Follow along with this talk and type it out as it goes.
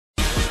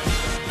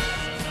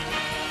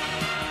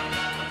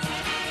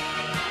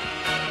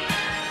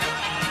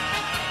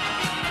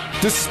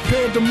This is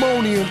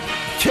Pandemonium,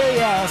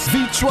 Chaos,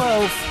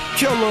 V12,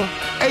 Killer,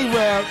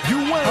 A-Rap. You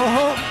win.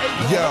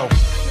 Yo,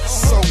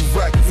 so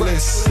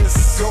reckless,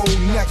 gold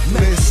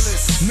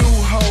necklace, new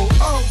hoe,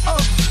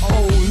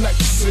 old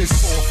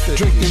Lexus,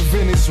 drinking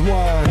Venice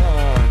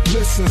wine.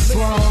 Listen,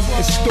 slime,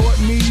 extort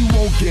me, you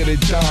won't get a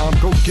dime.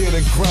 Go get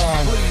a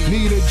grind.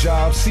 Need a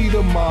job, see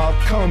the mob,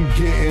 come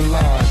get in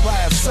line.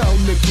 Buy sell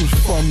nickels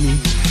from me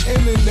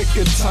in the nick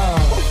of time.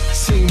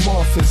 See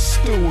Martha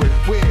Stewart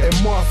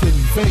at Martha's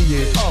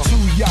Vineyard. 2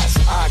 yachts,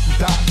 I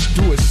dock,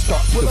 do it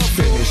start to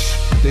finish.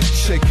 The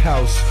chick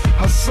house,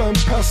 her son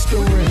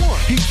pestering.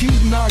 He keep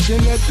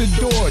knocking at the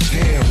door,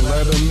 damn,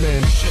 let him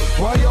in.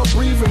 Why y'all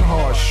breathing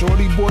hard?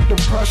 Shorty brought the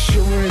pressure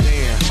in.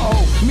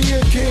 Oh, me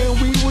and Ken,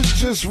 we was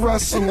just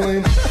wrestling.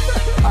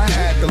 I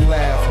had to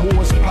laugh,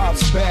 Moore's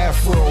Pop's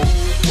bathrobe.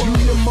 You,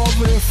 your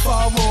mother and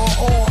father are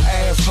all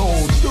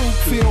assholes.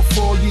 Feel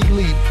for ye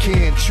leap,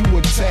 can't you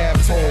a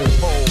tadpole?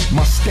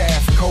 My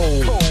staff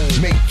cold,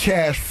 make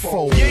cash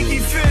fold. Yankee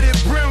fitted,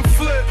 brim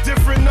flip,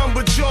 different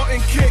number Jordan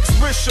kicks.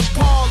 Rich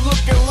Chappelle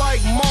looking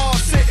like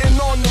Mars sitting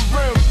on the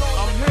rim.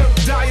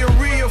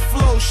 Diarrhea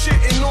flow,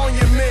 shitting on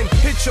your men.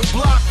 Hit your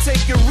block,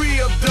 take your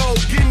re-up though,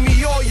 give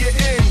me all your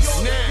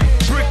ends.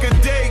 Brick a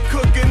day,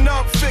 cooking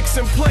up,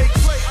 fixing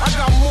plates. I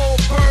got more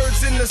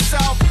birds in the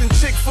south than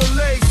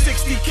Chick-fil-A.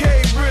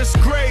 60K wrist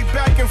gray,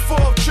 back and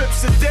forth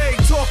trips a day.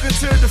 Talking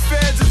to the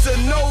feds is a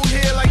no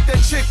here like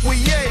that chick with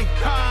Ye.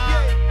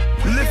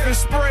 Lift and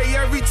spray,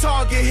 every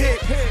target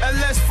hit.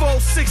 LS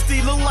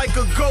 460 look like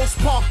a ghost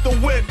park the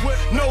whip.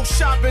 No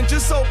shopping,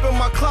 just open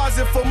my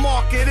closet for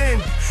marketing.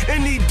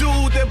 Any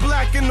dude that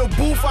black in the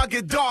booth, I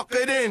get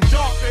darker than.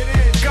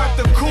 Got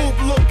the coupe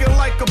looking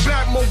like a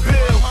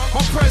Batmobile.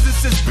 My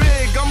presence is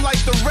big, I'm like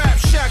the rap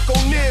Shaq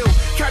O'Neal.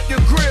 Cap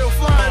your grill,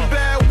 flying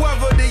bad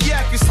weather, the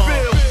yak is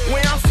spilled.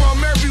 Where I'm from,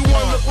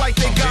 everyone look like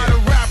they got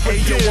a rapper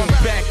deal. Hey yo, I'm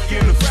back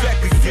in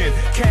effect again.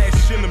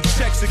 Cash in them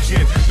checks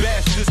again.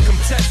 Bastards come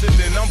testing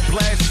and I'm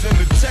blasting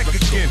the tech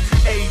again.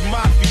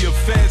 A-Mafia,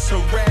 feds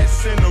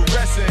harassing,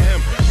 arresting him.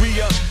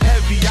 Re-up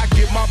heavy, I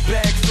get my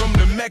bags from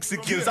the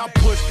Mexicans. I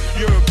push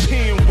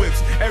European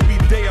whips. Every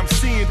day I'm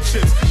seeing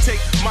chips.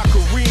 Take my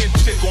Korean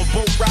chick on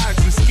boat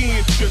rides and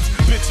skiing trips.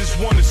 Bitches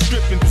wanna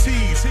strip and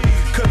tease,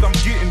 cause I'm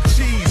getting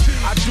cheese.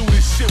 I do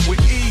this shit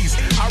with ease.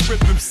 I rip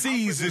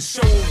MCs and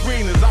show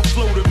arenas. I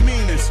flow the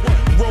meanest.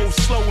 Roll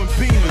slow and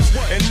beamers.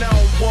 And now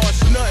I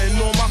wash nothing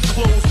on my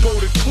clothes, go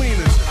to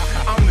cleaners.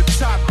 I'm the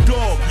top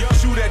dog.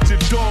 Shoot at your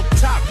dog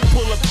top.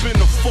 Pull up in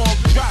the fog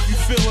drop. You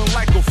feeling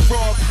like a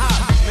frog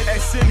hop.